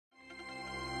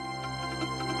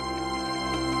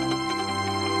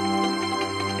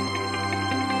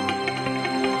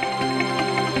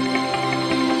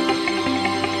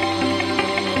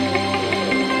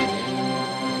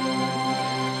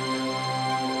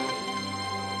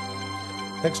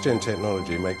NextGen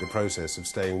Technology make the process of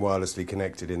staying wirelessly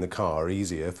connected in the car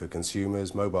easier for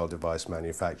consumers, mobile device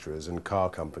manufacturers and car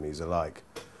companies alike.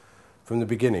 From the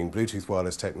beginning, Bluetooth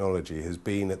wireless technology has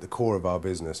been at the core of our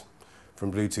business.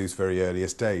 From Bluetooth's very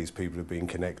earliest days, people have been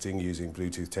connecting using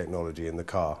Bluetooth technology in the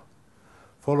car.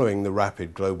 Following the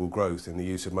rapid global growth in the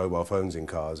use of mobile phones in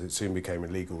cars, it soon became a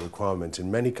legal requirement in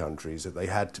many countries that they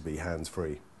had to be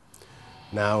hands-free.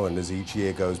 Now, and as each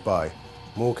year goes by,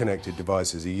 more connected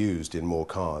devices are used in more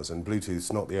cars, and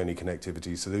Bluetooth's not the only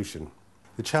connectivity solution.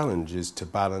 The challenge is to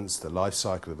balance the life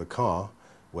cycle of a car,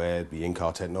 where the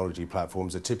in-car technology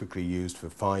platforms are typically used for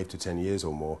 5 to 10 years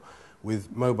or more,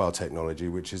 with mobile technology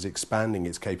which is expanding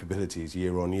its capabilities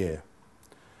year on year.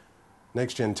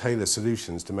 NextGen tailors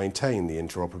solutions to maintain the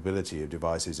interoperability of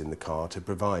devices in the car to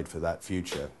provide for that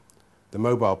future. The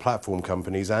mobile platform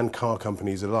companies and car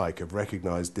companies alike have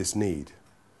recognized this need.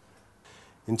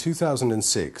 In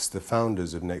 2006, the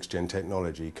founders of NextGen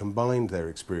Technology combined their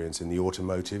experience in the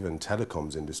automotive and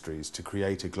telecoms industries to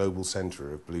create a global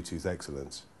center of Bluetooth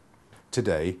excellence.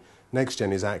 Today,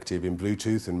 NextGen is active in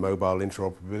Bluetooth and mobile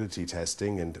interoperability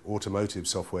testing and automotive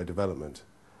software development.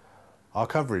 Our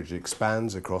coverage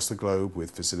expands across the globe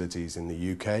with facilities in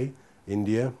the UK,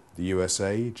 India, the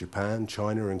USA, Japan,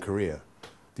 China and Korea.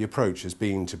 The approach has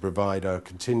been to provide our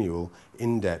continual,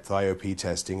 in-depth IoP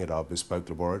testing at our bespoke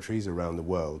laboratories around the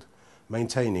world,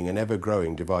 maintaining an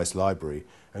ever-growing device library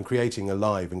and creating a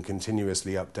live and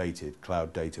continuously updated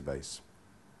cloud database.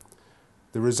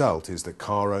 The result is that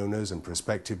car owners and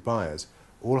prospective buyers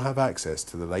all have access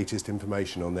to the latest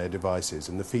information on their devices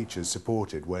and the features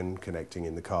supported when connecting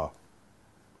in the car.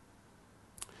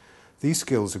 These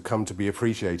skills have come to be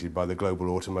appreciated by the global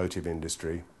automotive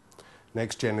industry.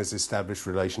 NextGen has established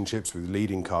relationships with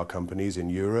leading car companies in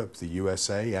Europe, the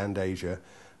USA and Asia,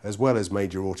 as well as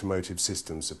major automotive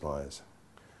systems suppliers.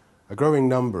 A growing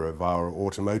number of our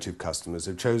automotive customers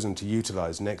have chosen to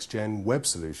utilize NextGen web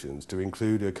solutions to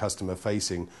include a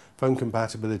customer-facing phone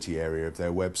compatibility area of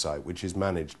their website, which is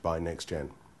managed by NextGen.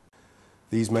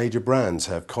 These major brands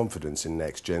have confidence in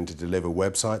NextGen to deliver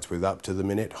websites with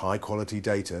up-to-the-minute high-quality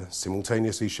data,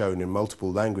 simultaneously shown in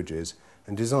multiple languages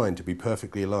and designed to be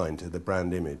perfectly aligned to the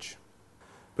brand image.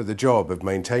 But the job of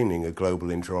maintaining a global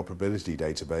interoperability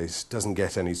database doesn't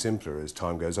get any simpler as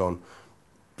time goes on.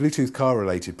 Bluetooth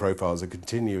car-related profiles are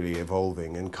continually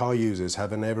evolving, and car users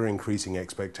have an ever-increasing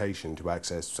expectation to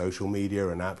access social media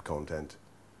and app content.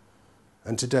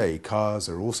 And today, cars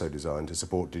are also designed to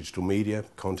support digital media,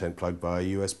 content plugged via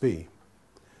USB.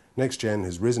 NextGen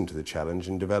has risen to the challenge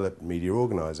and developed Media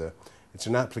Organizer. It's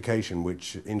an application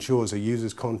which ensures a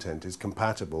user's content is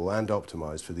compatible and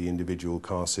optimized for the individual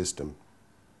car system.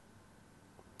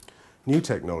 New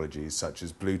technologies such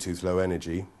as Bluetooth Low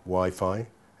Energy, Wi-Fi,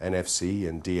 NFC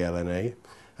and DLNA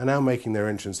are now making their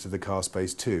entrance to the car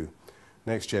space too.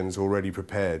 NextGen is already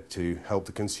prepared to help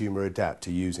the consumer adapt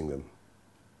to using them.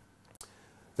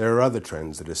 There are other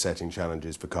trends that are setting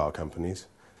challenges for car companies.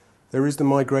 There is the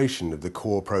migration of the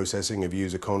core processing of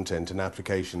user content and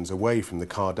applications away from the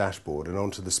car dashboard and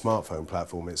onto the smartphone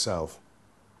platform itself.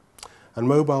 And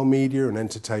mobile media and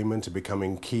entertainment are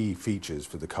becoming key features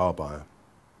for the car buyer.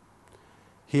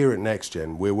 Here at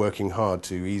NextGen, we're working hard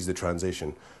to ease the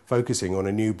transition, focusing on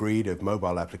a new breed of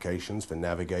mobile applications for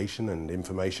navigation and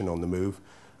information on the move,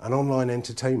 and online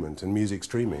entertainment and music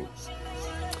streaming,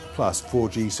 plus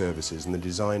 4G services and the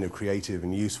design of creative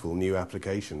and useful new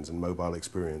applications and mobile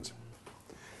experience.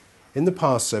 In the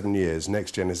past 7 years,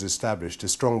 NextGen has established a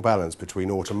strong balance between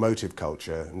automotive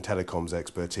culture and telecoms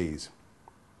expertise.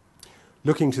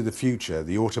 Looking to the future,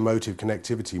 the automotive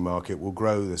connectivity market will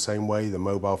grow the same way the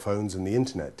mobile phones and the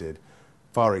internet did,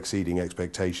 far exceeding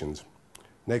expectations.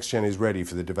 NextGen is ready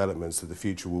for the developments that the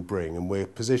future will bring, and we're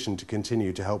positioned to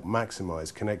continue to help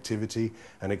maximize connectivity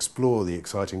and explore the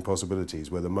exciting possibilities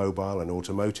where the mobile and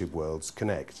automotive worlds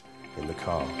connect in the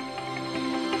car.